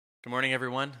Good morning,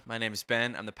 everyone. My name is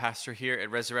Ben. I'm the pastor here at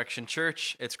Resurrection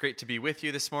Church. It's great to be with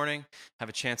you this morning, have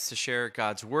a chance to share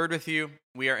God's word with you.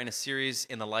 We are in a series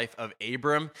in the life of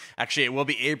Abram. Actually, it will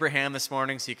be Abraham this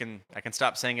morning, so I can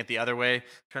stop saying it the other way.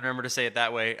 Try to remember to say it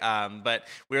that way. But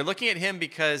we're looking at him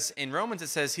because in Romans it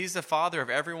says he's the father of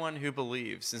everyone who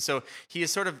believes. And so he is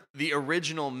sort of the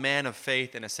original man of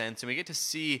faith in a sense. And we get to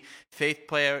see faith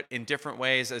play out in different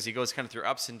ways as he goes kind of through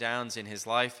ups and downs in his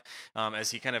life,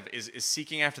 as he kind of is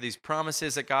seeking after these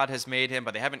promises that God has made him,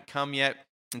 but they haven't come yet.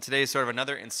 And today is sort of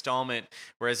another installment,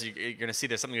 whereas you're going to see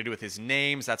there's something to do with his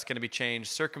names. That's going to be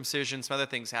changed. Circumcision, some other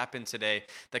things happen today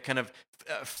that kind of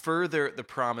further the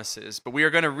promises. But we are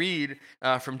going to read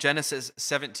from Genesis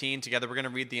 17 together. We're going to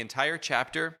read the entire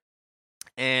chapter.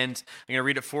 And I'm going to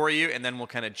read it for you, and then we'll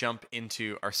kind of jump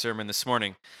into our sermon this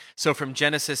morning. So from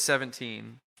Genesis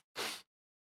 17.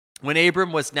 When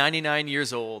Abram was 99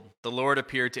 years old, the Lord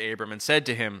appeared to Abram and said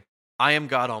to him, I am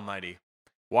God Almighty.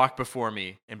 Walk before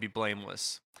me and be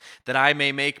blameless, that I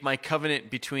may make my covenant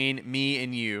between me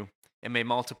and you and may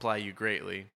multiply you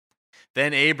greatly.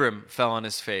 Then Abram fell on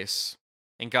his face,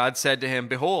 and God said to him,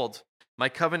 Behold, my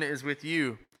covenant is with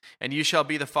you, and you shall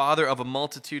be the father of a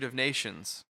multitude of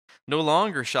nations. No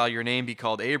longer shall your name be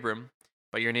called Abram,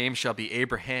 but your name shall be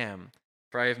Abraham.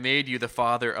 For I have made you the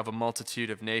father of a multitude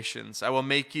of nations. I will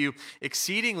make you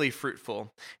exceedingly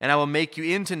fruitful, and I will make you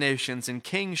into nations, and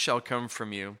kings shall come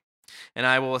from you. And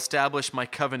I will establish my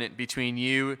covenant between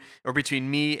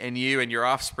me and you and your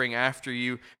offspring after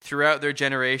you throughout their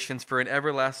generations for an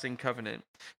everlasting covenant,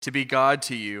 to be God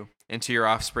to you and to your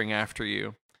offspring after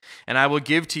you. And I will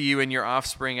give to you and your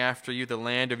offspring after you the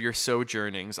land of your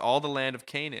sojournings, all the land of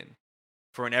Canaan,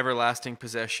 for an everlasting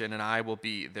possession, and I will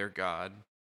be their God.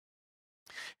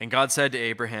 And God said to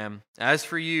Abraham, As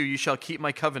for you, you shall keep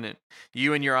my covenant,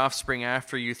 you and your offspring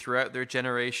after you throughout their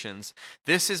generations.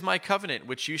 This is my covenant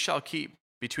which you shall keep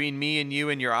between me and you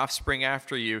and your offspring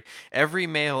after you. Every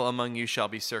male among you shall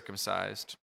be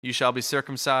circumcised. You shall be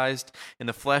circumcised in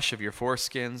the flesh of your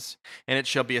foreskins, and it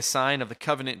shall be a sign of the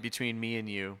covenant between me and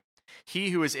you.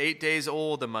 He who is 8 days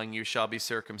old among you shall be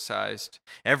circumcised.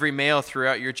 Every male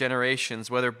throughout your generations,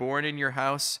 whether born in your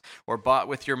house or bought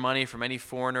with your money from any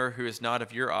foreigner who is not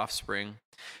of your offspring,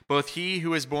 both he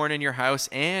who is born in your house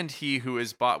and he who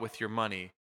is bought with your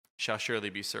money shall surely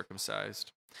be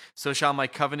circumcised. So shall my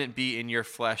covenant be in your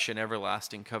flesh, an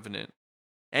everlasting covenant.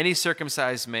 Any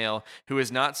circumcised male who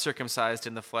is not circumcised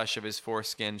in the flesh of his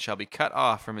foreskin shall be cut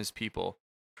off from his people.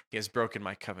 He has broken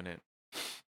my covenant.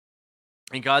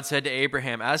 And God said to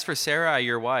Abraham, As for Sarai,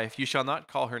 your wife, you shall not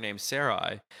call her name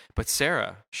Sarai, but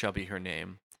Sarah shall be her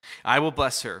name. I will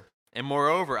bless her, and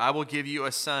moreover, I will give you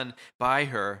a son by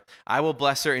her. I will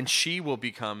bless her, and she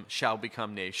shall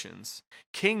become nations.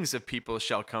 Kings of peoples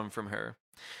shall come from her.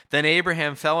 Then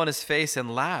Abraham fell on his face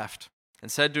and laughed, and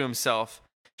said to himself,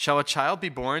 Shall a child be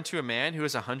born to a man who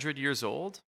is 100 years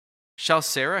old? Shall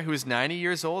Sarah, who is 90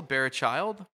 years old, bear a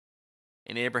child?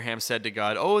 And Abraham said to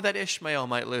God, Oh, that Ishmael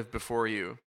might live before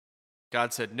you.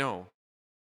 God said, No,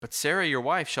 but Sarah your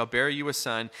wife shall bear you a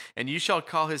son, and you shall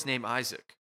call his name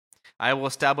Isaac. I will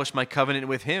establish my covenant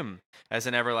with him as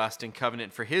an everlasting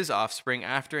covenant for his offspring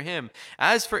after him.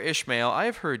 As for Ishmael, I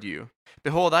have heard you.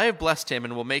 Behold, I have blessed him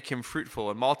and will make him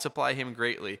fruitful and multiply him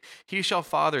greatly. He shall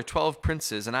father 12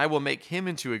 princes, and I will make him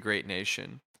into a great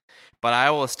nation. But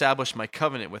I will establish my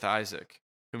covenant with Isaac,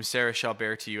 whom Sarah shall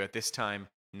bear to you at this time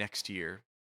next year.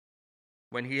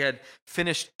 When he had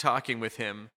finished talking with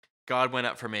him, God went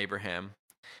up from Abraham.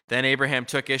 Then Abraham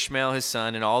took Ishmael his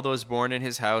son, and all those born in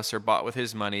his house or bought with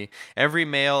his money, every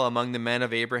male among the men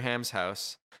of Abraham's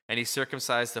house, and he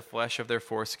circumcised the flesh of their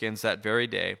foreskins that very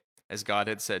day, as God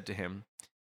had said to him.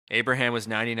 Abraham was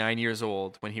 99 years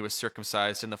old when he was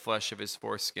circumcised in the flesh of his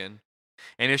foreskin.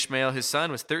 And Ishmael his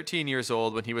son was 13 years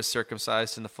old when he was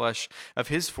circumcised in the flesh of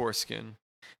his foreskin.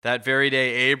 That very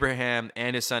day Abraham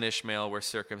and his son Ishmael were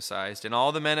circumcised, and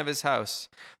all the men of his house,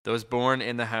 those born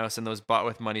in the house and those bought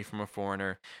with money from a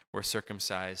foreigner, were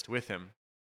circumcised with him.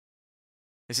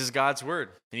 This is God's word,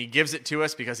 and he gives it to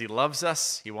us because he loves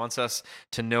us. He wants us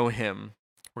to know him.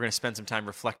 We're going to spend some time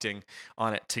reflecting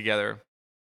on it together.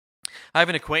 I have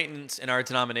an acquaintance in our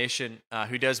denomination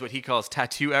who does what he calls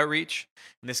tattoo outreach.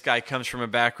 And this guy comes from a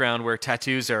background where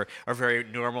tattoos are very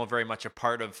normal, very much a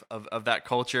part of that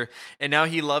culture. And now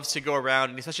he loves to go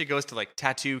around, and he especially goes to like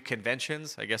tattoo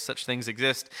conventions. I guess such things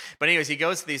exist. But anyways, he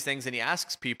goes to these things and he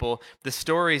asks people the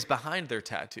stories behind their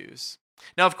tattoos.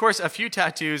 Now, of course, a few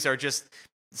tattoos are just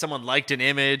someone liked an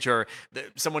image or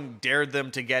someone dared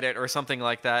them to get it or something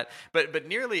like that. But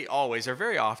nearly always, or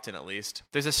very often at least,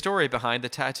 there's a story behind the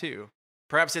tattoo.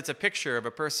 Perhaps it's a picture of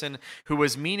a person who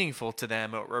was meaningful to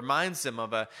them, or it reminds them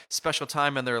of a special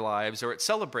time in their lives, or it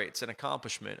celebrates an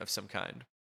accomplishment of some kind.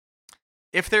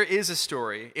 If there is a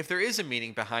story, if there is a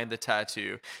meaning behind the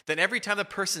tattoo, then every time the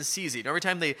person sees it, every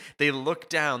time they look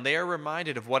down, they are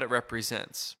reminded of what it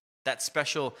represents. That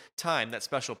special time, that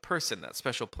special person, that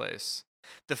special place.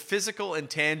 The physical and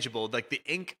tangible, like the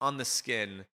ink on the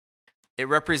skin, it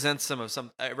represents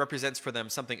it represents for them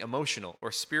something emotional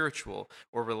or spiritual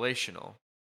or relational.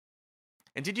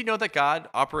 And did you know that God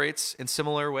operates in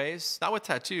similar ways? Not with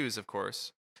tattoos, of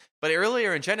course. But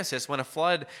earlier in Genesis, when a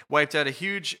flood wiped out a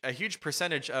huge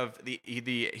percentage of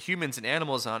the humans and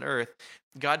animals on earth,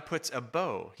 God puts a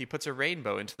bow. He puts a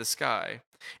rainbow into the sky.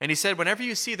 And he said, whenever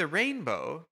you see the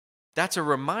rainbow, that's a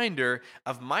reminder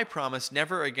of my promise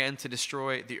never again to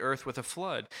destroy the earth with a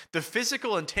flood. The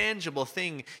physical and tangible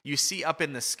thing you see up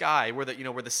in the sky, where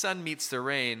the sun meets the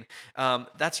rain,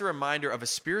 that's a reminder of a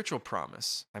spiritual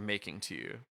promise I'm making to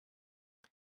you.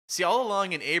 See, all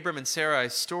along in Abram and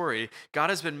Sarai's story, God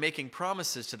has been making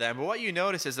promises to them. But what you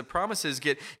notice is the promises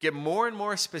get more and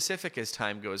more specific as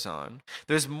time goes on.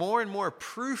 There's more and more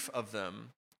proof of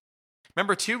them.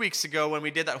 Remember 2 weeks ago when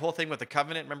we did that whole thing with the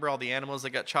covenant? Remember all the animals that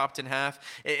got chopped in half?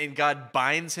 And God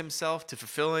binds himself to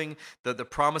fulfilling the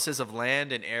promises of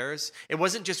land and heirs? It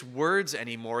wasn't just words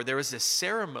anymore. There was this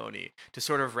ceremony to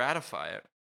sort of ratify it.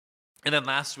 And then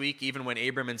last week, even when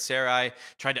Abram and Sarai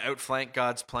tried to outflank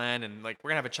God's plan and we're going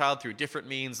to have a child through different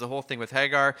means, the whole thing with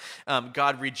Hagar,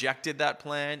 God rejected that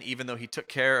plan even though he took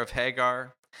care of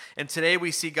Hagar. And today we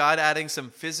see God adding some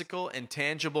physical and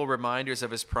tangible reminders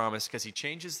of his promise because he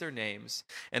changes their names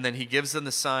and then he gives them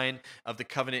the sign of the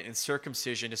covenant and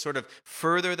circumcision to sort of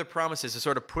further the promises, to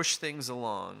sort of push things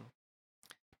along.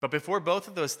 But before both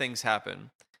of those things happen,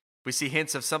 we see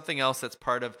hints of something else that's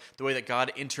part of the way that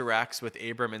God interacts with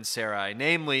Abram and Sarai,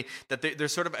 namely that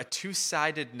there's sort of a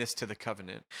two-sidedness to the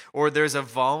covenant, or there's a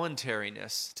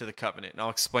voluntariness to the covenant, and I'll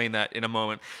explain that in a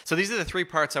moment. So these are the three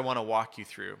parts I want to walk you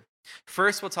through.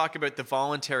 First, we'll talk about the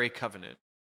voluntary covenant.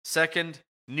 Second,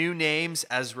 new names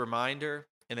as reminder,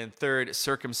 and then third,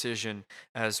 circumcision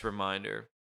as reminder.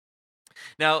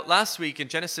 Now, last week in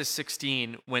Genesis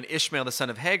 16, when Ishmael, the son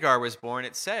of Hagar, was born,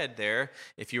 it said there,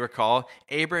 if you recall,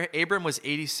 Abram was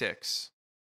 86.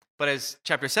 But as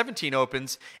chapter 17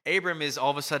 opens, Abram is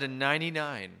all of a sudden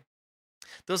 99.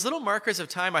 Those little markers of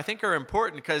time, I think, are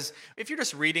important because if you're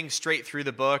just reading straight through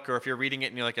the book, or if you're reading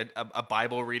it in a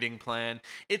Bible reading plan,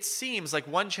 it seems like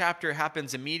one chapter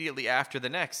happens immediately after the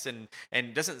next, and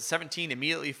doesn't 17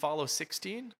 immediately follow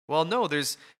 16? Well, no,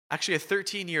 there's actually a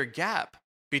 13-year gap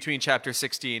between chapter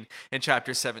 16 and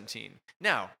chapter 17.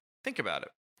 Now, think about it.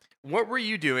 What were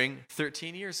you doing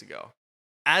 13 years ago?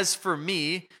 As for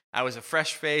me, I was a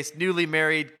fresh-faced, newly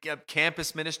married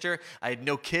campus minister. I had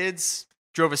no kids,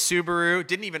 drove a Subaru,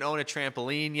 didn't even own a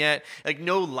trampoline yet,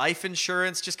 no life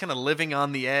insurance, just kind of living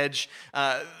on the edge.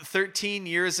 13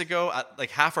 years ago,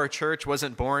 half our church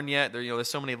wasn't born yet. There's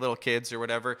so many little kids or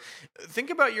whatever. Think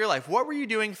about your life. What were you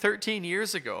doing 13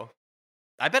 years ago?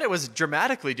 I bet it was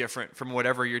dramatically different from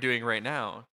whatever you're doing right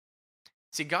now.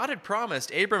 See, God had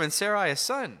promised Abram and Sarai a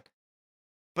son,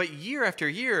 but year after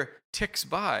year ticks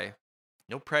by.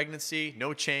 No pregnancy,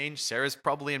 no change. Sarah's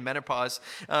probably in menopause.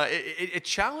 It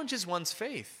challenges one's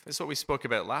faith. That's what we spoke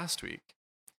about last week.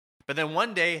 But then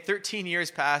one day, 13 years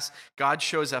pass, God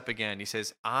shows up again. He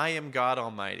says, I am God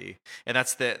Almighty. And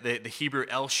that's the Hebrew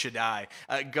El Shaddai,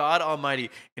 God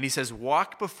Almighty. And he says,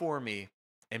 walk before me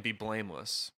and be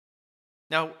blameless.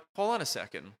 Now, hold on a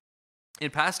second.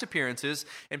 In past appearances,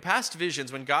 in past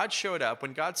visions, when God showed up,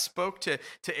 when God spoke to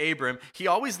Abram, he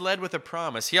always led with a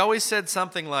promise. He always said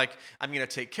something like, I'm going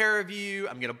to take care of you,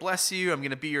 I'm going to bless you, I'm going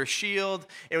to be your shield.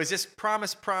 It was just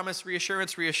promise,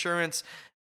 reassurance, reassurance.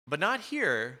 But not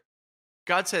here.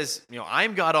 God says,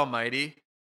 I'm God Almighty,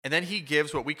 and then he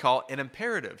gives what we call an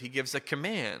imperative. He gives a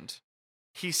command.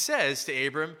 He says to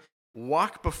Abram,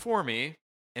 walk before me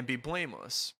and be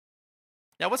blameless.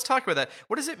 Now, let's talk about that.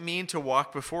 What does it mean to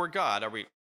walk before God?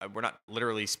 We're not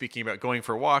literally speaking about going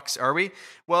for walks, are we?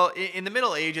 Well, in the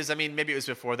Middle Ages, maybe it was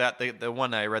before that. The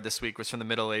one I read this week was from the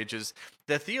Middle Ages.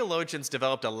 The theologians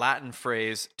developed a Latin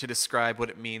phrase to describe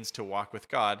what it means to walk with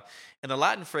God. And the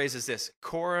Latin phrase is this,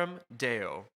 coram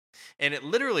Deo. And it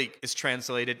literally is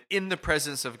translated in the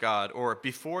presence of God or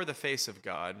before the face of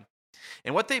God.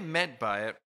 And what they meant by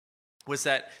it was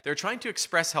that they're trying to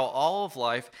express how all of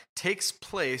life takes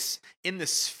place in the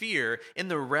sphere, in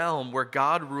the realm where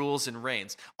God rules and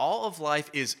reigns. All of life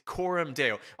is coram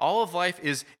Deo. All of life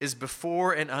is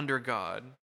before and under God.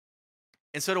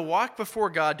 And so to walk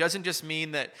before God doesn't just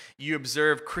mean that you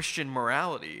observe Christian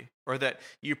morality or that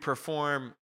you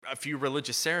perform a few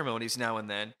religious ceremonies now and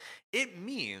then. It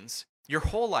means your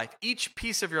whole life, each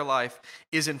piece of your life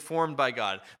is informed by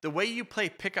God. The way you play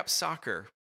pickup soccer,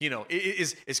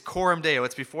 is coram Deo.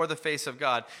 It's before the face of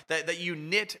God. That you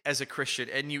knit as a Christian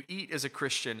and you eat as a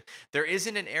Christian. There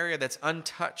isn't an area that's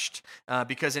untouched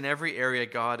because in every area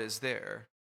God is there.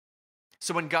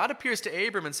 So when God appears to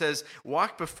Abram and says,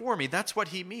 walk before me, that's what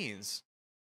he means.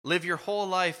 Live your whole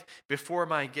life before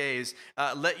my gaze.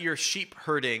 Let your sheep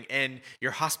herding and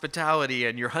your hospitality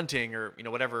and your hunting, or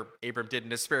whatever Abram did in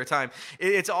his spare time,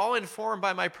 it's all informed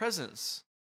by my presence.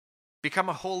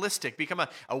 Become become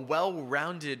a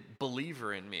well-rounded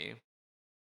believer in me.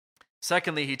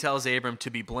 Secondly, he tells Abram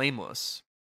to be blameless.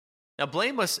 Now,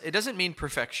 blameless, it doesn't mean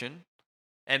perfection.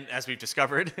 And as we've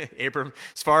discovered, Abram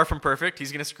is far from perfect.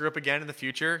 He's going to screw up again in the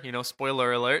future.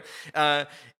 Spoiler alert.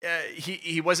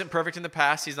 He wasn't perfect in the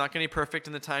past. He's not going to be perfect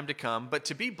in the time to come. But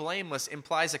to be blameless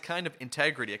implies a kind of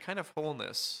integrity, a kind of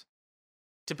wholeness.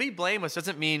 To be blameless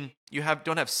doesn't mean you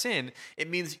don't have sin. It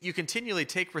means you continually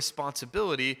take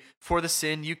responsibility for the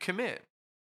sin you commit.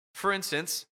 For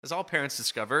instance, as all parents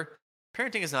discover,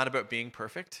 parenting is not about being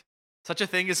perfect. Such a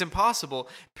thing is impossible.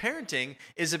 Parenting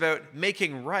is about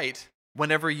making right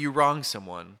whenever you wrong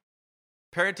someone.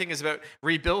 Parenting is about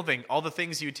rebuilding all the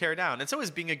things you tear down. And so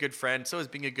is being a good friend, so is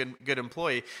being a good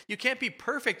employee. You can't be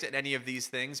perfect at any of these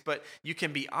things, but you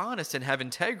can be honest and have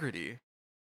integrity.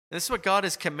 And this is what God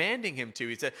is commanding him to.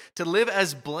 He's to live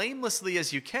as blamelessly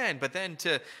as you can, but then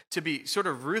to be sort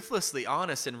of ruthlessly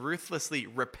honest and ruthlessly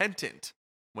repentant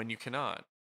when you cannot.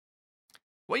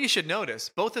 What you should notice,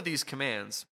 both of these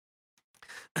commands,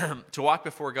 to walk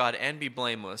before God and be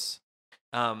blameless,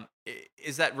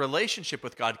 is that relationship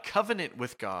with God, covenant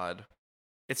with God.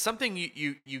 It's something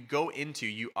you go into,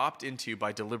 you opt into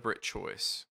by deliberate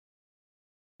choice.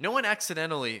 No one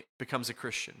accidentally becomes a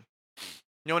Christian.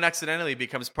 No one accidentally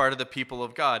becomes part of the people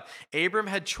of God. Abram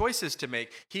had choices to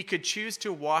make. He could choose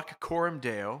to walk coram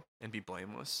Deo and be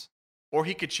blameless, or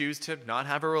he could choose to not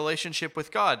have a relationship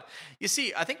with God. You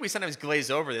see, I think we sometimes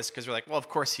glaze over this because we're like, well, of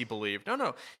course he believed.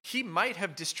 No, he might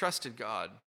have distrusted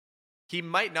God. He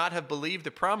might not have believed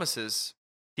the promises.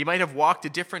 He might have walked a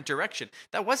different direction.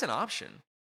 That was an option.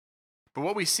 But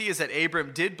what we see is that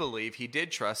Abram did believe, he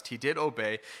did trust, he did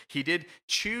obey, he did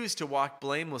choose to walk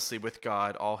blamelessly with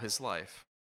God all his life.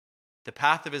 The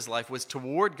path of his life was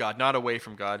toward God, not away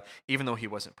from God, even though he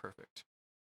wasn't perfect.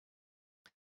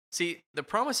 See, the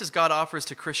promises God offers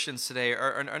to Christians today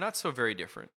are not so very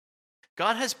different.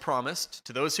 God has promised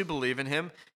to those who believe in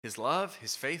him his love,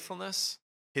 his faithfulness,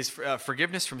 his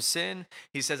forgiveness from sin.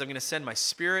 He says, I'm going to send my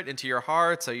spirit into your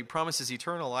heart. So he promises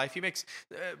eternal life. He makes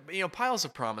piles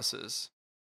of promises.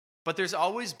 But there's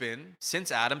always been,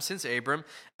 since Adam, since Abram,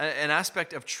 an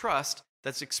aspect of trust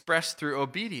that's expressed through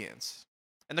obedience.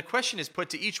 And the question is put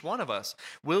to each one of us.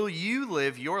 Will you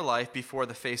live your life before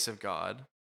the face of God?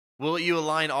 Will you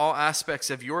align all aspects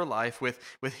of your life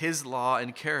with his law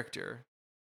and character?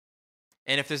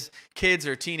 And if there's kids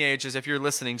or teenagers, if you're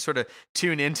listening, sort of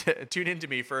tune into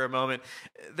me for a moment.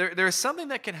 There's something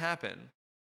that can happen,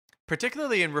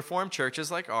 particularly in Reformed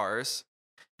churches like ours,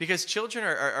 because children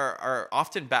are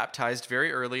often baptized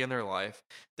very early in their life,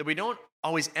 that we don't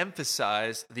always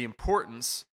emphasize the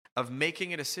importance of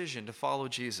making a decision to follow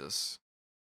Jesus.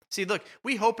 See, look,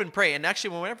 we hope and pray, and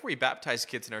actually whenever we baptize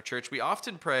kids in our church, we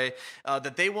often pray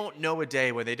that they won't know a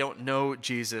day when they don't know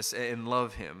Jesus and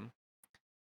love him.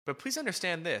 But please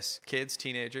understand this, kids,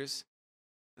 teenagers.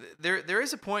 There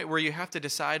is a point where you have to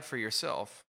decide for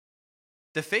yourself.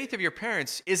 The faith of your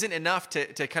parents isn't enough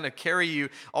to kind of carry you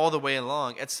all the way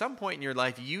along. At some point in your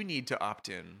life, you need to opt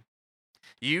in.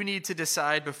 You need to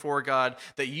decide before God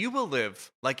that you will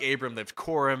live like Abram lived,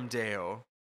 coram Deo.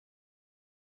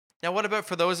 Now, what about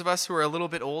for those of us who are a little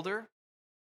bit older?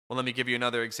 Well, let me give you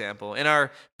another example. In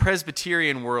our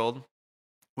Presbyterian world,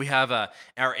 we have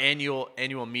our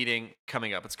annual meeting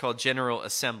coming up. It's called General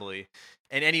Assembly,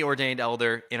 and any ordained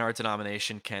elder in our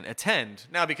denomination can attend.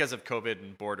 Now, because of COVID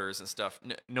and borders and stuff,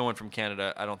 no one from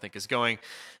Canada, I don't think, is going.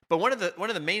 But one of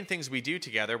the main things we do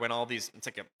together when all these, it's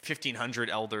like 1,500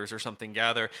 elders or something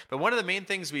gather, but one of the main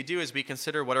things we do is we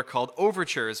consider what are called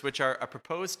overtures, which are a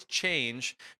proposed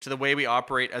change to the way we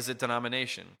operate as a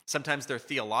denomination. Sometimes they're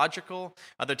theological,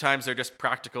 other times they're just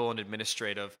practical and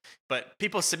administrative, but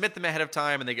people submit them ahead of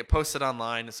time and they get posted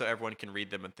online so everyone can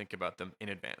read them and think about them in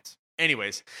advance.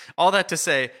 Anyways, all that to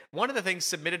say, one of the things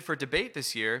submitted for debate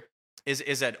this year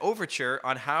is an overture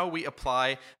on how we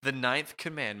apply the 9th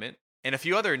commandment and a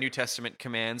few other New Testament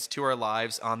commands to our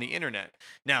lives on the internet.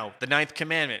 Now, the 9th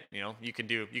commandment, you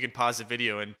can pause the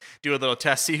video and do a little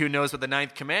test, see who knows what the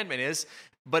 9th commandment is.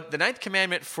 But the ninth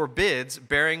commandment forbids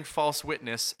bearing false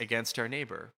witness against our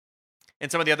neighbor.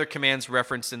 And some of the other commands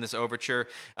referenced in this overture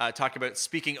talk about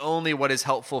speaking only what is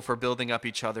helpful for building up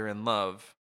each other in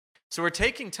love. So we're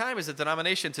taking time as a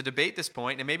denomination to debate this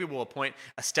point, and maybe we'll appoint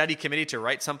a study committee to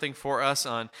write something for us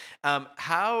on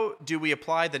how do we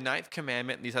apply the ninth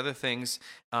commandment and these other things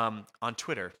on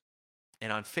Twitter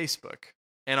and on Facebook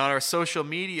and on our social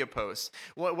media posts.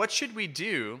 What should we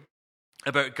do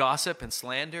about gossip and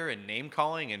slander and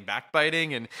name-calling and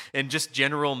backbiting and just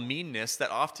general meanness that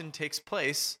often takes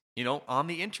place, on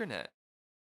the internet?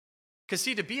 Because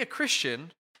see, to be a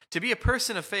Christian, to be a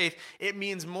person of faith, it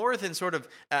means more than sort of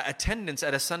attendance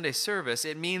at a Sunday service.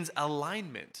 It means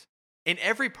alignment in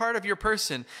every part of your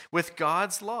person with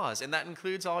God's laws, and that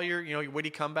includes all your witty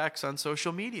comebacks on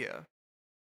social media.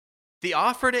 The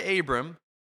offer to Abram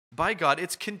by God,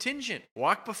 it's contingent.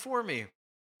 Walk before me,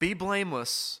 be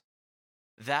blameless,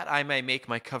 that I may make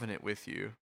my covenant with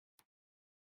you.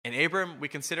 And Abram, we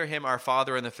consider him our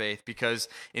father in the faith because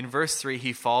in verse 3,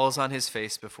 he falls on his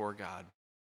face before God.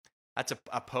 That's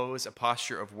a pose, a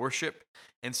posture of worship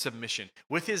and submission.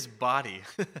 With his body,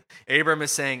 Abram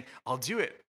is saying, I'll do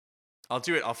it.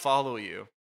 I'll follow you.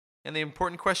 And the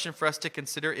important question for us to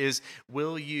consider is,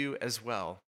 will you as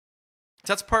well?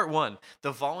 So that's part one,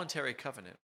 the voluntary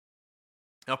covenant.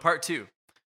 Now part two,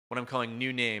 what I'm calling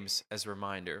new names as a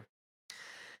reminder.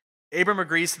 Abram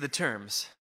agrees to the terms.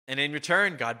 And in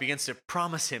return, God begins to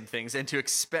promise him things and to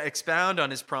expound on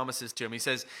his promises to him. He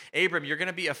says, Abram, you're going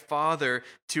to be a father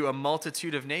to a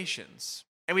multitude of nations.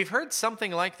 And we've heard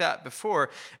something like that before.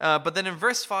 But then in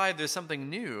verse 5, there's something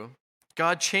new.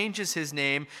 God changes his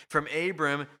name from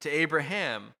Abram to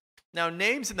Abraham. Now,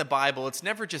 names in the Bible, it's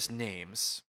never just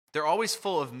names. They're always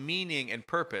full of meaning and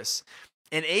purpose.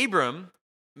 And Abram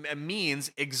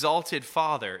means exalted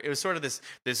father. It was sort of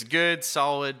this good,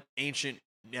 solid, ancient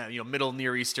Middle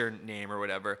Near Eastern name or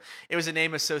whatever. It was a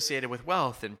name associated with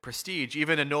wealth and prestige,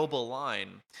 even a noble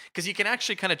line. Because you can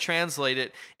actually kind of translate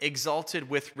it, exalted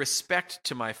with respect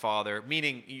to my father,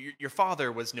 meaning your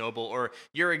father was noble, or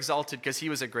you're exalted because he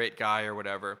was a great guy or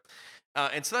whatever.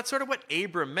 And so that's sort of what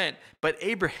Abram meant. But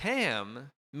Abraham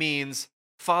means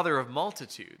father of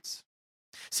multitudes.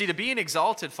 See, to be an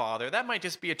exalted father, that might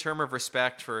just be a term of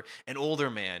respect for an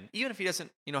older man, even if he doesn't,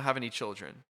 have any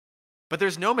children. But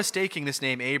there's no mistaking this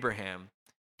name Abraham.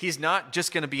 He's not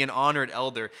just going to be an honored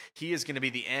elder. He is going to be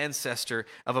the ancestor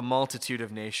of a multitude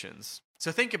of nations.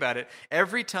 So think about it.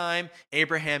 Every time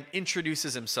Abraham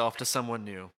introduces himself to someone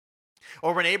new,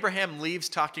 or when Abraham leaves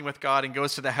talking with God and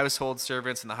goes to the household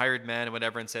servants and the hired men and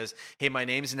whatever and says, hey, my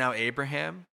name's now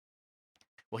Abraham,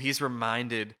 well, he's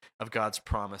reminded of God's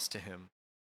promise to him.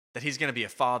 That he's going to be a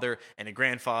father and a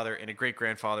grandfather and a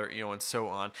great-grandfather, and so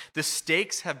on. The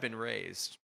stakes have been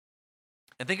raised.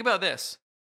 And think about this.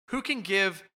 Who can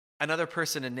give another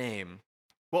person a name?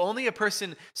 Well, only a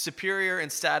person superior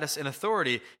in status and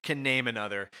authority can name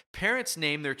another. Parents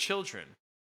name their children,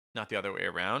 not the other way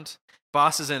around.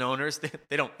 Bosses and owners,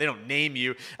 they don't name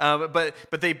you, but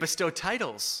they bestow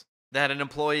titles that an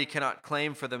employee cannot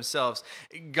claim for themselves.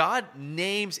 God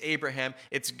names Abraham.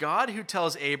 It's God who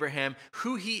tells Abraham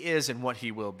who he is and what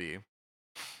he will be.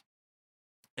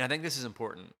 And I think this is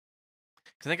important.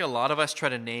 I think a lot of us try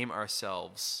to name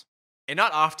ourselves. And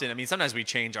not often. I mean, sometimes we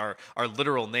change our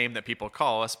literal name that people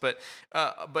call us, but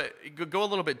go a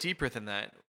little bit deeper than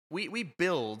that. We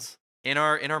build in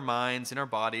our minds, in our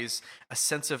bodies, a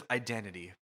sense of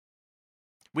identity.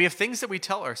 We have things that we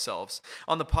tell ourselves.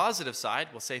 On the positive side,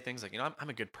 we'll say things like, I'm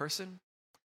a good person.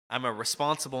 I'm a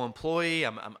responsible employee.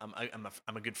 I'm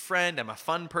a good friend. I'm a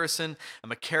fun person.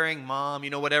 I'm a caring mom.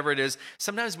 Whatever it is.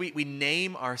 Sometimes we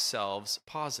name ourselves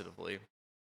positively.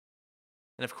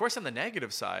 And of course, on the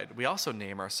negative side, we also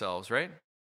name ourselves, right?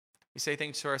 We say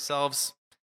things to ourselves,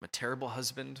 I'm a terrible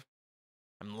husband,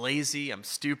 I'm lazy, I'm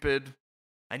stupid,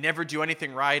 I never do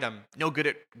anything right, I'm no good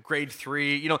at grade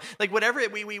 3, whatever,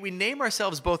 we name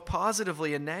ourselves both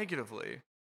positively and negatively.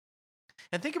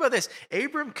 And think about this,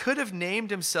 Abram could have named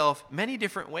himself many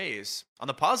different ways. On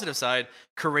the positive side,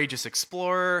 courageous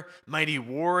explorer, mighty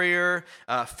warrior,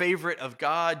 favorite of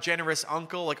God, generous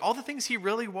uncle, all the things he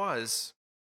really was.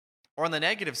 Or on the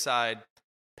negative side,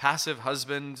 passive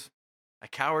husband, a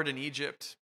coward in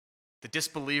Egypt, the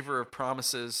disbeliever of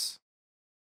promises.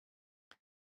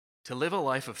 To live a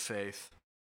life of faith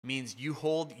means you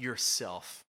hold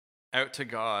yourself out to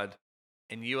God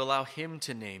and you allow him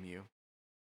to name you.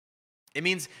 It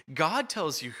means God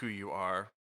tells you who you are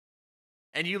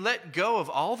and you let go of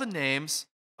all the names,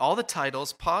 all the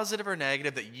titles, positive or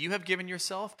negative, that you have given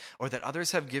yourself or that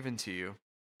others have given to you,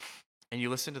 and you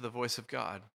listen to the voice of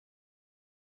God.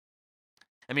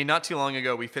 I mean, not too long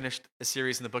ago, we finished a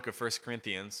series in the book of First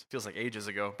Corinthians. Feels like ages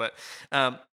ago, but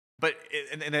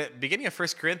in the beginning of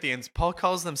First Corinthians, Paul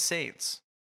calls them saints.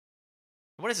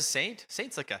 What is a saint?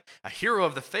 Saint's like a hero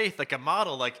of the faith, like a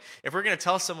model. Like if we're going to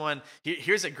tell someone,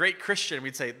 here's a great Christian,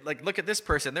 we'd say, like, look at this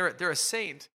person. They're a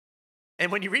saint.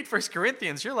 And when you read First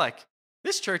Corinthians, you're like,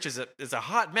 this church is a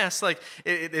hot mess. Like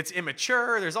it's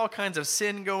immature. There's all kinds of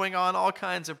sin going on, all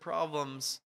kinds of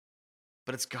problems.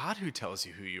 But it's God who tells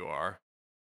you who you are.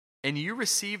 And you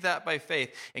receive that by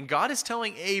faith. And God is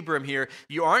telling Abram here,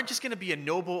 you aren't just going to be a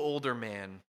noble older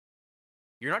man.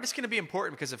 You're not just going to be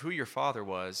important because of who your father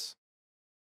was.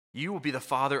 You will be the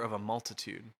father of a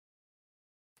multitude.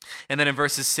 And then in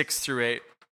verses 6 through 8,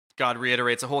 God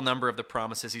reiterates a whole number of the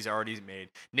promises he's already made.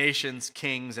 Nations,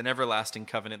 kings, an everlasting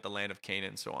covenant, the land of Canaan,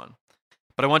 and so on.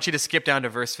 But I want you to skip down to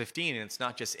verse 15, and it's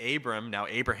not just Abram, now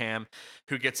Abraham,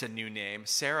 who gets a new name.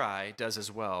 Sarai does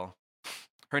as well.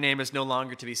 Her name is no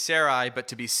longer to be Sarai, but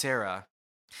to be Sarah.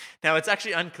 Now, it's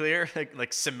actually unclear,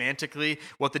 like semantically,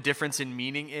 what the difference in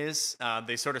meaning is.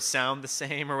 They sort of sound the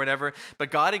same or whatever, but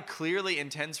God clearly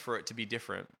intends for it to be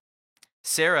different.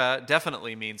 Sarah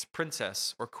definitely means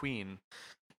princess or queen.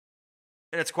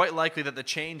 And it's quite likely that the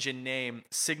change in name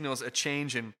signals a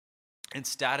change in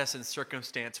status and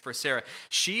circumstance for Sarah.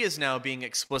 She is now being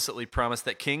explicitly promised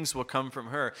that kings will come from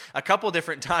her. A couple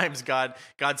different times God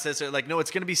says to her, like, no, it's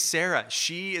going to be Sarah.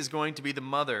 She is going to be the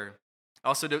mother.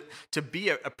 Also, to be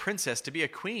a princess, to be a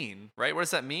queen, right? What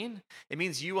does that mean? It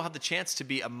means you will have the chance to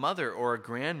be a mother or a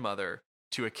grandmother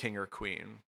to a king or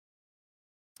queen.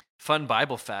 Fun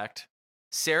Bible fact,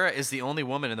 Sarah is the only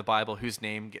woman in the Bible whose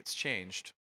name gets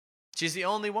changed. She's the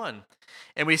only one.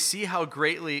 And we see how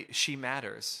greatly she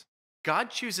matters.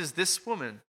 God chooses this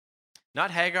woman,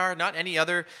 not Hagar, not any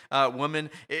other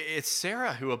woman. It's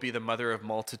Sarah who will be the mother of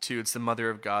multitudes, the mother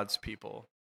of God's people.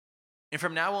 And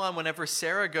from now on, whenever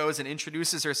Sarah goes and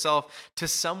introduces herself to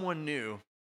someone new,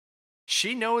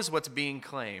 she knows what's being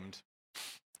claimed.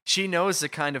 She knows the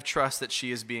kind of trust that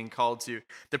she is being called to.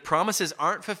 The promises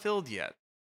aren't fulfilled yet,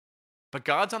 but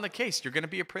God's on the case. You're going to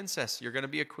be a princess. You're going to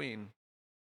be a queen.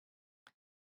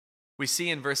 We see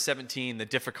in verse 17 the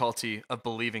difficulty of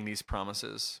believing these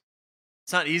promises.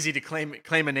 It's not easy to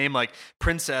claim a name like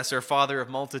princess or father of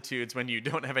multitudes when you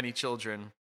don't have any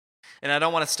children. And I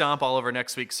don't want to stomp all over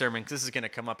next week's sermon because this is going to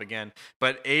come up again.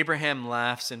 But Abraham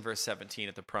laughs in verse 17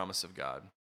 at the promise of God.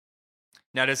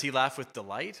 Now, does he laugh with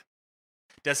delight?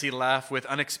 Does he laugh with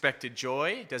unexpected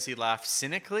joy? Does he laugh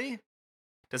cynically?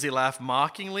 Does he laugh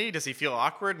mockingly? Does he feel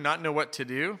awkward, not know what to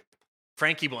do?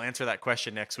 Frankie will answer that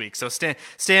question next week, so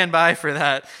stand by for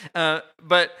that.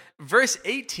 But verse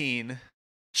 18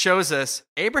 shows us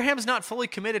Abraham's not fully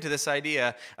committed to this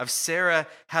idea of Sarah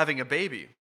having a baby.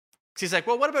 He's like,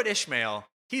 well, what about Ishmael?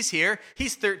 He's here.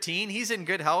 He's 13. He's in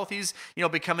good health. He's,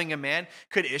 becoming a man.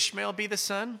 Could Ishmael be the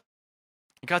son?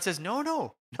 And God says,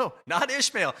 no, not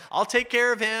Ishmael. I'll take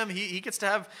care of him. He gets to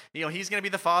have, he's going to be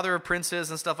the father of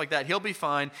princes and stuff like that. He'll be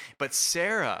fine. But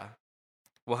Sarah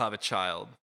will have a child.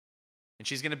 And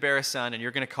she's going to bear a son, and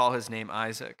you're going to call his name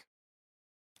Isaac.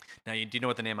 Now, do you know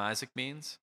what the name Isaac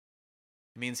means?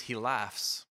 It means he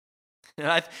laughs. And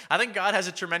I think God has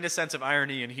a tremendous sense of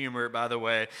irony and humor, by the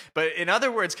way. But in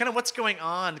other words, kind of what's going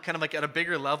on, kind of like at a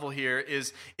bigger level here,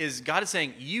 is God is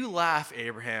saying, you laugh,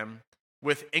 Abraham,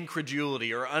 with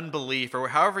incredulity or unbelief or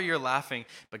however you're laughing,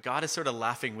 but God is sort of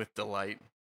laughing with delight.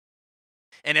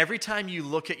 And every time you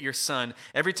look at your son,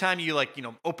 every time you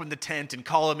open the tent and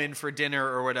call him in for dinner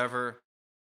or whatever,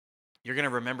 you're going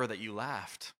to remember that you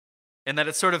laughed. And that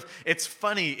it's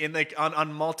funny in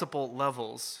on multiple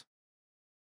levels.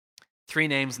 3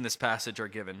 names in this passage are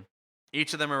given.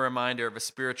 Each of them a reminder of a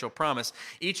spiritual promise.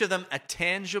 Each of them a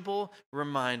tangible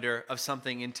reminder of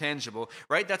something intangible.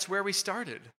 Right? That's where we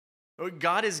started.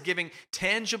 God is giving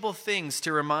tangible things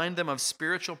to remind them of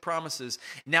spiritual promises.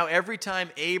 Now, every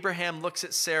time Abraham looks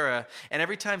at Sarah, and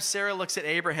every time Sarah looks at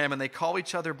Abraham and they call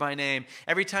each other by name,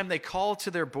 every time they call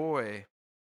to their boy,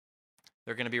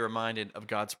 they're going to be reminded of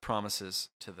God's promises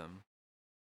to them.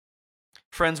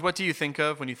 Friends, what do you think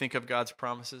of when you think of God's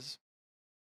promises?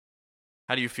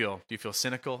 How do you feel? Do you feel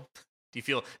cynical? Do you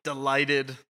feel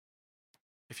delighted?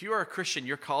 If you are a Christian,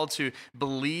 you're called to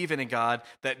believe in a God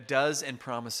that does and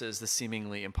promises the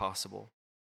seemingly impossible.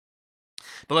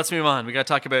 But let's move on. We got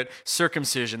to talk about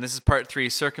circumcision. This is part 3,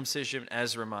 circumcision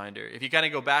as a reminder. If you kind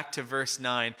of go back to verse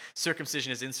 9,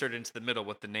 circumcision is inserted into the middle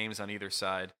with the names on either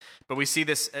side. But we see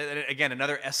this, again,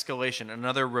 another escalation,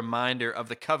 another reminder of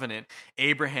the covenant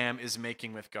Abraham is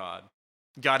making with God.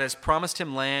 God has promised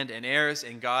him land and heirs,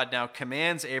 and God now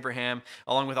commands Abraham,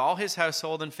 along with all his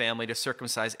household and family, to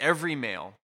circumcise every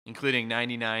male. including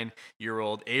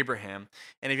 99-year-old Abraham.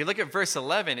 And if you look at verse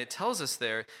 11, it tells us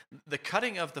there the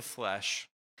cutting of the flesh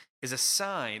is a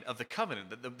sign of the covenant,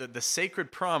 the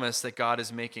sacred promise that God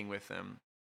is making with them.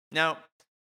 Now,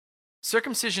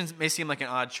 circumcision may seem like an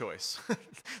odd choice.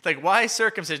 Like, why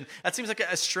circumcision? That seems like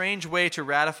a strange way to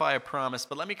ratify a promise,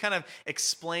 but let me kind of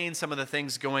explain some of the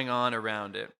things going on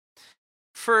around it.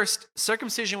 First,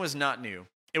 circumcision was not new.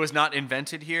 It was not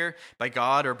invented here by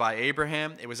God or by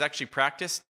Abraham. It was actually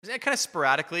practiced kind of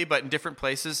sporadically, but in different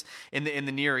places in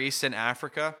the Near East and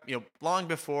Africa, long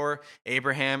before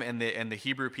Abraham and the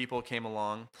Hebrew people came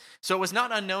along. So it was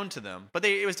not unknown to them, but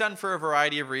it was done for a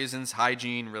variety of reasons: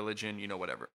 hygiene, religion,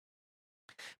 whatever.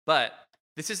 But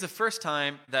this is the first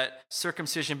time that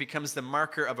circumcision becomes the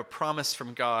marker of a promise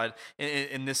from God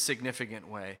in this significant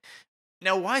way.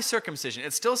 Now, why circumcision?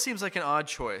 It still seems like an odd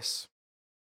choice.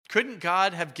 Couldn't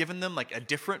God have given them like a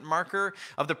different marker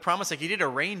of the promise? Like he did a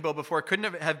rainbow before. Couldn't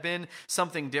it have been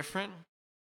something different?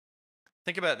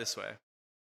 Think about it this way.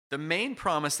 The main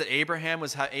promise that Abraham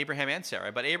and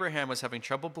Sarah, but Abraham was having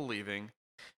trouble believing,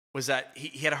 was that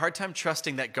he had a hard time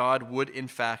trusting that God would in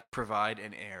fact provide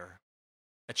an heir,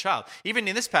 a child. Even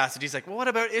in this passage, he's like, well, what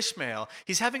about Ishmael?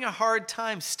 He's having a hard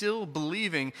time still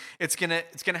believing it's gonna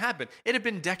happen. It had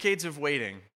been decades of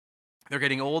waiting. They're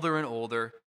getting older and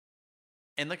older.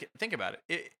 And think about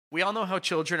it. We all know how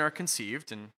children are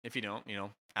conceived, and if you don't,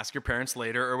 ask your parents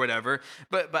later or whatever.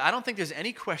 But I don't think there's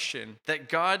any question that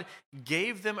God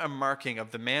gave them a marking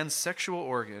of the man's sexual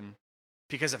organ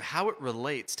because of how it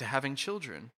relates to having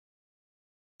children.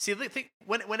 See,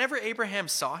 whenever Abraham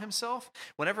saw himself,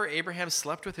 whenever Abraham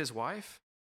slept with his wife,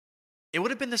 it would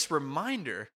have been this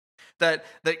reminder that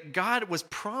God was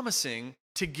promising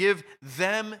to give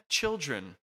them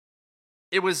children.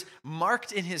 It was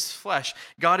marked in his flesh.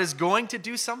 God is going to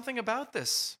do something about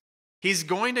this. He's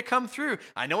going to come through.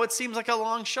 I know it seems like a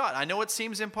long shot. I know it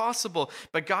seems impossible.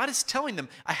 But God is telling them,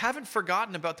 I haven't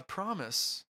forgotten about the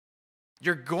promise.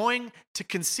 You're going to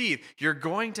conceive. You're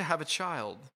going to have a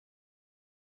child.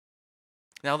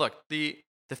 Now look, the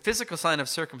physical sign of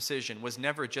circumcision was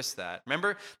never just that.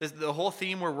 Remember, the whole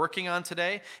theme we're working on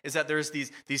today is that there's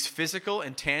these physical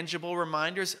and tangible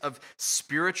reminders of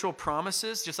spiritual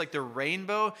promises, just like the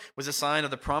rainbow was a sign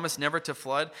of the promise never to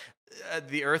flood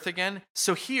the earth again.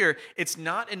 So here, it's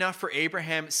not enough for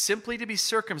Abraham simply to be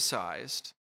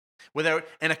circumcised without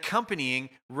an accompanying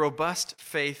robust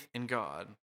faith in God.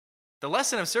 The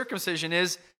lesson of circumcision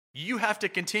is you have to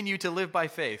continue to live by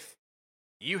faith.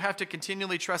 You have to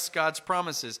continually trust God's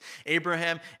promises.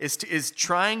 Abraham is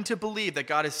trying to believe that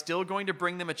God is still going to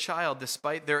bring them a child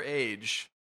despite their age.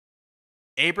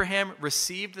 Abraham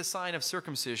received the sign of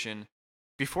circumcision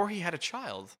before he had a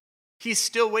child. He's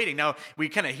still waiting. Now, we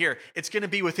kind of hear it's going to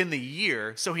be within the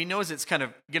year, so he knows it's kind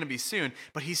of going to be soon,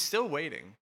 but he's still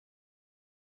waiting.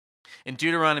 In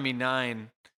Deuteronomy 9,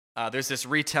 there's this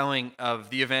retelling of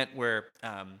the event where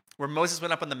Moses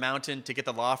went up on the mountain to get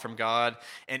the law from God,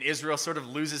 and Israel sort of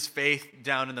loses faith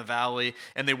down in the valley,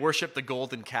 and they worship the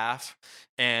golden calf.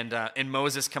 And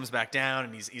Moses comes back down,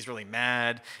 and he's really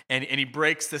mad, and he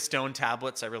breaks the stone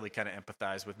tablets. I really kind of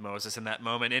empathize with Moses in that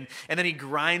moment, and then he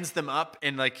grinds them up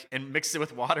and mixes it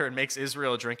with water and makes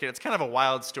Israel drink it. It's kind of a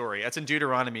wild story. That's in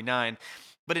Deuteronomy 9.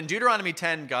 But in Deuteronomy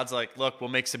 10, God's like, look, we'll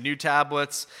make some new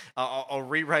tablets. I'll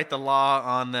rewrite the law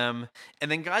on them.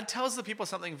 And then God tells the people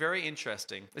something very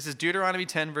interesting. This is Deuteronomy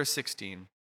 10, verse 16.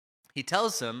 He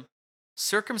tells them,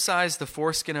 circumcise the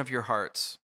foreskin of your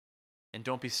hearts and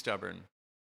don't be stubborn.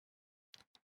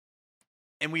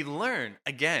 And we learn,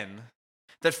 again,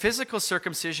 that physical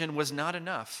circumcision was not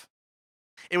enough.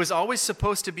 It was always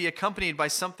supposed to be accompanied by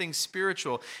something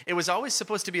spiritual. It was always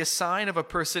supposed to be a sign of a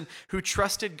person who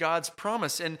trusted God's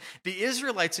promise. And the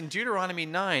Israelites in Deuteronomy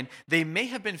 9, they may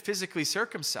have been physically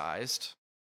circumcised,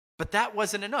 but that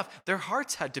wasn't enough. Their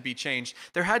hearts had to be changed.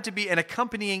 There had to be an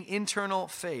accompanying internal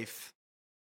faith.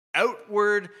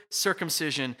 Outward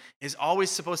circumcision is always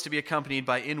supposed to be accompanied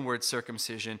by inward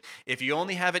circumcision. If you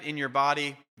only have it in your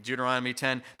body, Deuteronomy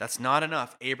 10, that's not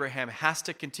enough. Abraham has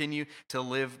to continue to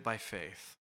live by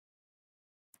faith.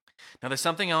 Now, there's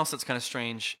something else that's kind of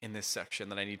strange in this section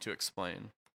that I need to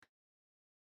explain.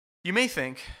 You may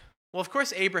think, well, of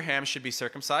course, Abraham should be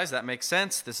circumcised. That makes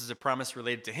sense. This is a promise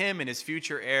related to him and his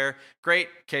future heir. Great.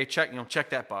 Okay, check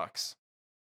that box.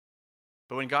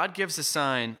 But when God gives a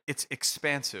sign, it's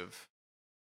expansive.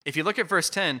 If you look at verse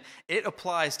 10, it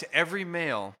applies to every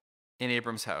male in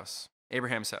Abraham's house.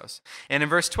 And in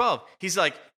verse 12, he's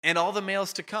like, and all the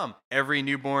males to come, every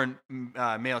newborn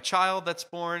male child that's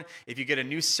born, if you get a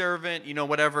new servant,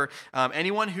 whatever,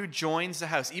 anyone who joins the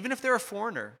house, even if they're a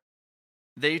foreigner,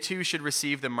 they too should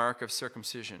receive the mark of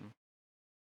circumcision.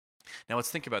 Now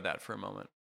let's think about that for a moment.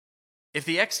 If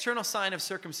the external sign of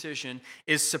circumcision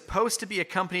is supposed to be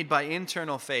accompanied by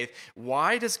internal faith,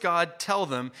 why does God tell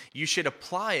them you should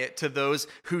apply it to those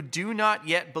who do not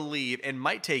yet believe and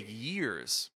might take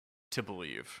years to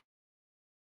believe?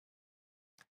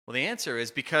 Well, the answer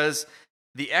is because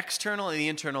the external and the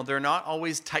internal, they're not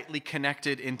always tightly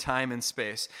connected in time and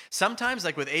space. Sometimes,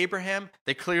 like with Abraham,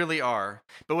 they clearly are.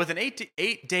 But with an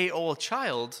 8-day-old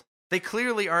child, they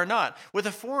clearly are not. With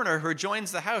a foreigner who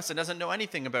joins the house and doesn't know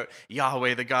anything about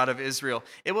Yahweh, the God of Israel,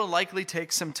 it will likely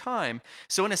take some time.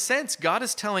 So, in a sense, God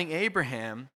is telling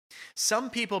Abraham, some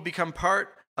people become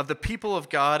part of the people of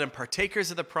God and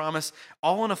partakers of the promise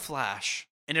all in a flash.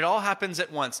 And it all happens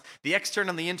at once. The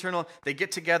external and the internal, they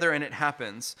get together and it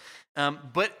happens.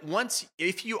 But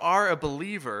if you are a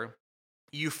believer,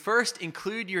 you first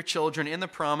include your children in the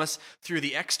promise through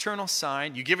the external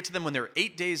sign. You give it to them when they're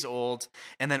 8 days old,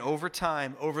 and then over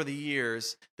time, over the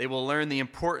years, they will learn the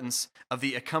importance of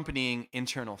the accompanying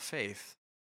internal faith.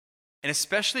 And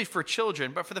especially for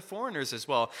children, but for the foreigners as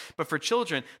well, but for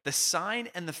children, the sign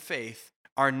and the faith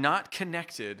are not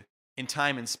connected in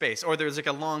time and space, or there's like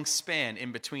a long span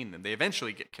in between them. They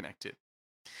eventually get connected.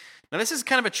 Now, this is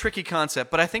kind of a tricky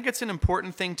concept, but I think it's an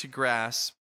important thing to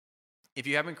grasp if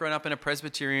you haven't grown up in a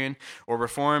Presbyterian or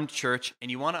Reformed church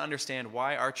and you want to understand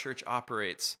why our church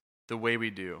operates the way we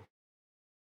do.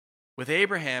 With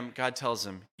Abraham, God tells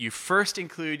him, you first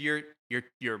include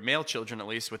your male children, at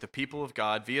least, with the people of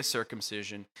God via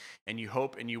circumcision, and you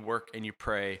hope and you work and you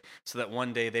pray so that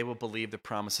one day they will believe the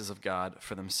promises of God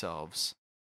for themselves.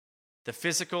 The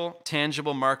physical,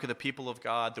 tangible mark of the people of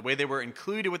God, the way they were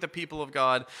included with the people of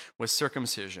God, was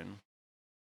circumcision.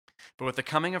 But with the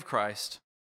coming of Christ,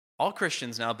 all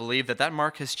Christians now believe that that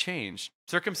mark has changed.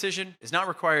 Circumcision is not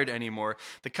required anymore.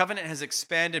 The covenant has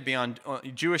expanded beyond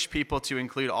Jewish people to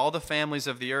include all the families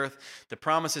of the earth. The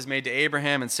promises made to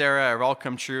Abraham and Sarah have all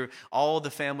come true. All the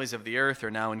families of the earth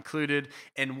are now included.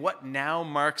 And what now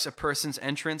marks a person's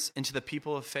entrance into the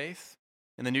people of faith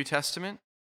in the New Testament?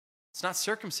 It's not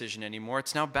circumcision anymore.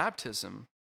 It's now baptism.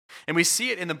 And we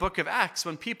see it in the book of Acts.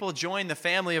 When people join the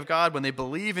family of God, when they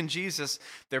believe in Jesus,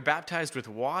 they're baptized with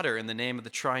water in the name of the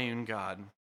triune God.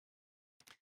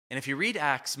 And if you read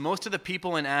Acts, most of the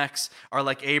people in Acts are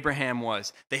like Abraham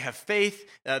was. They have faith,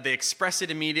 they express it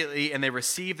immediately, and they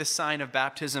receive the sign of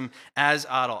baptism as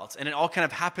adults. And it all kind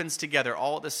of happens together,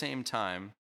 all at the same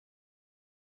time.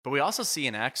 But we also see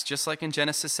in Acts, just like in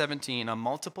Genesis 17, on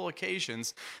multiple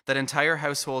occasions, that entire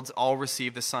households all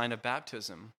receive the sign of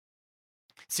baptism.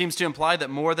 Seems to imply that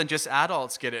more than just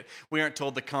adults get it. We aren't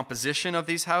told the composition of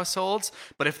these households,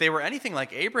 but if they were anything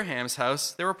like Abraham's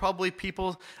house, there were probably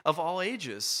people of all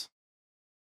ages.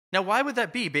 Now, why would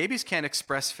that be? Babies can't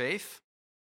express faith.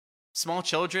 Small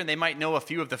children, they might know a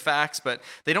few of the facts, but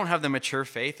they don't have the mature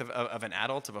faith of an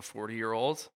adult, of a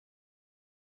 40-year-old.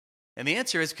 And the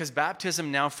answer is because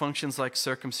baptism now functions like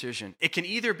circumcision. It can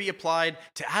either be applied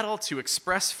to adults who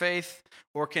express faith,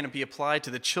 or can it be applied to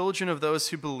the children of those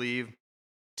who believe,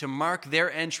 to mark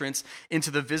their entrance into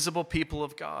the visible people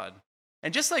of God.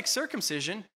 And just like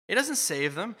circumcision, it doesn't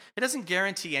save them. It doesn't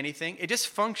guarantee anything. It just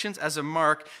functions as a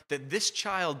mark that this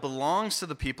child belongs to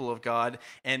the people of God,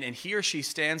 and he or she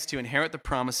stands to inherit the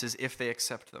promises if they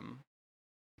accept them.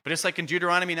 But just like in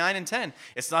Deuteronomy 9 and 10,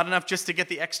 it's not enough just to get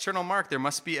the external mark. There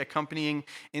must be accompanying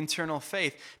internal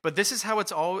faith. But this is how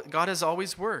God has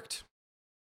always worked.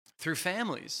 Through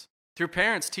families. Through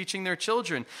parents teaching their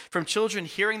children, from children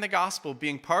hearing the gospel,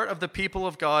 being part of the people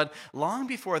of God long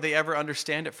before they ever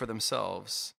understand it for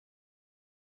themselves.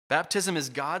 Baptism is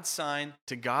God's sign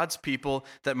to God's people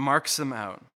that marks them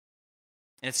out.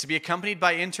 And it's to be accompanied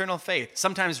by internal faith,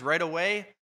 sometimes right away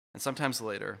and sometimes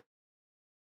later.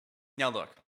 Now look,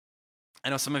 I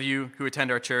know some of you who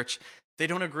attend our church, you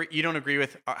don't agree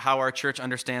with how our church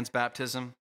understands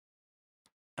baptism.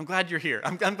 I'm glad you're here.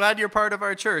 I'm glad you're part of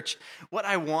our church. What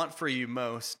I want for you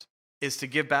most is to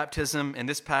give baptism in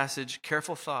this passage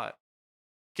careful thought.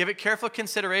 Give it careful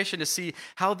consideration to see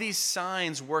how these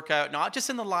signs work out, not just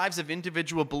in the lives of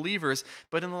individual believers,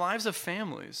 but in the lives of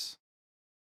families.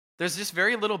 There's just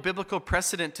very little biblical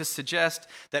precedent to suggest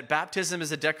that baptism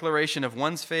is a declaration of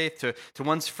one's faith to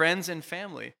one's friends and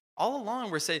family. All along,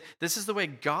 we're saying this is the way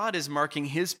God is marking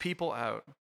his people out.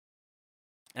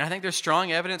 And I think there's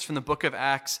strong evidence from the book of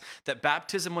Acts that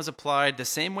baptism was applied the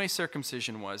same way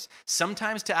circumcision was,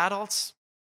 sometimes to adults,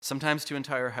 sometimes to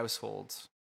entire households.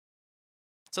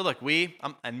 So look,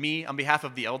 and me, on behalf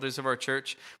of the elders of our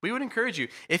church, we would encourage you,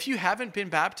 if you haven't been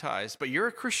baptized, but you're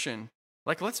a Christian,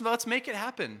 let's make it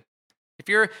happen. If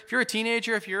you're a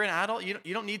teenager, if you're an adult,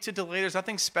 you don't need to delay. There's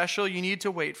nothing special you need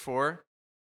to wait for.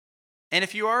 And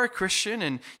if you are a Christian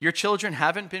and your children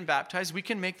haven't been baptized, we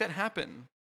can make that happen.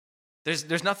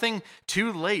 There's nothing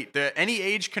too late. Any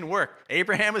age can work.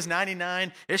 Abraham was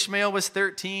 99, Ishmael was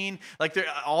 13. Like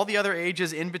all the other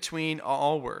ages in between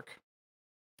all work.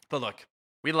 But look,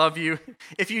 we love you.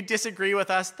 If you disagree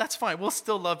with us, that's fine. We'll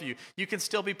still love you. You can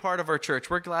still be part of our church.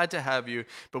 We're glad to have you,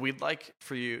 but we'd like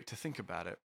for you to think about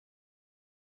it.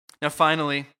 Now,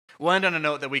 finally, we'll end on a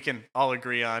note that we can all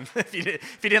agree on. If you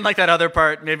didn't like that other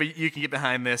part, maybe you can get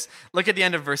behind this. Look at the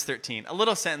end of verse 13, a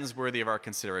little sentence worthy of our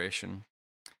consideration.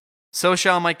 So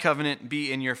shall my covenant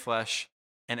be in your flesh,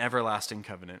 an everlasting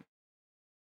covenant.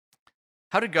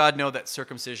 How did God know that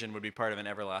circumcision would be part of an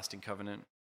everlasting covenant?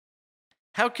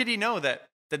 How could he know that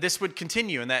this would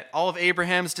continue and that all of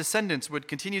Abraham's descendants would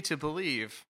continue to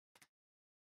believe?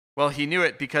 Well, he knew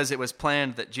it because it was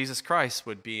planned that Jesus Christ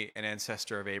would be an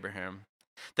ancestor of Abraham,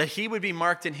 that he would be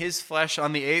marked in his flesh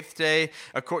on the 8th day,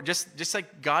 just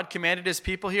like God commanded his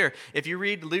people here. If you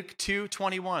read Luke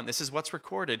 2:21, this is what's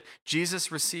recorded.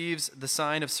 Jesus receives the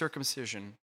sign of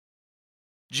circumcision.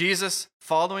 Jesus,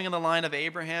 following in the line of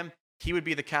Abraham, he would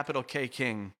be the capital K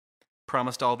king,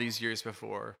 promised all these years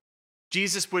before.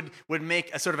 Jesus would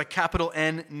make a sort of a capital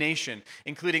N nation,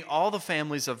 including all the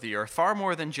families of the earth, far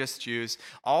more than just Jews,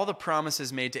 all the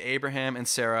promises made to Abraham and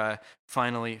Sarah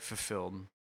finally fulfilled.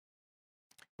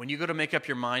 When you go to make up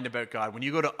your mind about God, when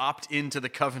you go to opt into the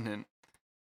covenant,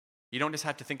 you don't just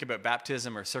have to think about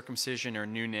baptism or circumcision or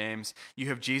new names. You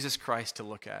have Jesus Christ to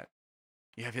look at.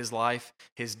 You have his life,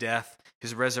 his death,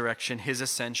 his resurrection, his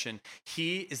ascension.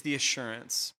 He is the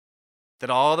assurance that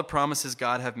all the promises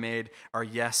God have made are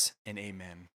yes and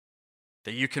amen,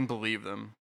 that you can believe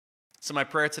them. So my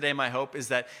prayer today, my hope, is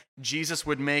that Jesus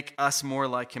would make us more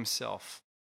like himself,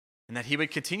 and that he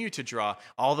would continue to draw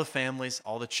all the families,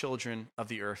 all the children of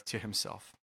the earth to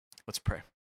himself. Let's pray.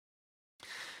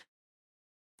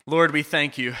 Lord, we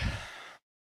thank you.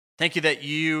 Thank you that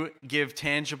you give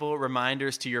tangible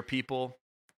reminders to your people,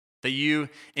 that you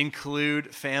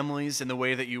include families in the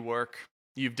way that you work.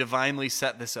 You've divinely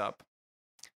set this up.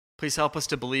 Please help us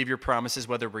to believe your promises,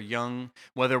 whether we're young,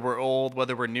 whether we're old,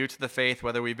 whether we're new to the faith,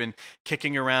 whether we've been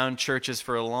kicking around churches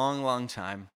for a long, long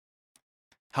time.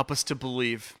 Help us to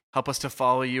believe. Help us to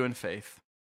follow you in faith.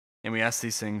 And we ask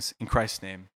these things in Christ's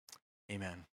name.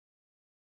 Amen.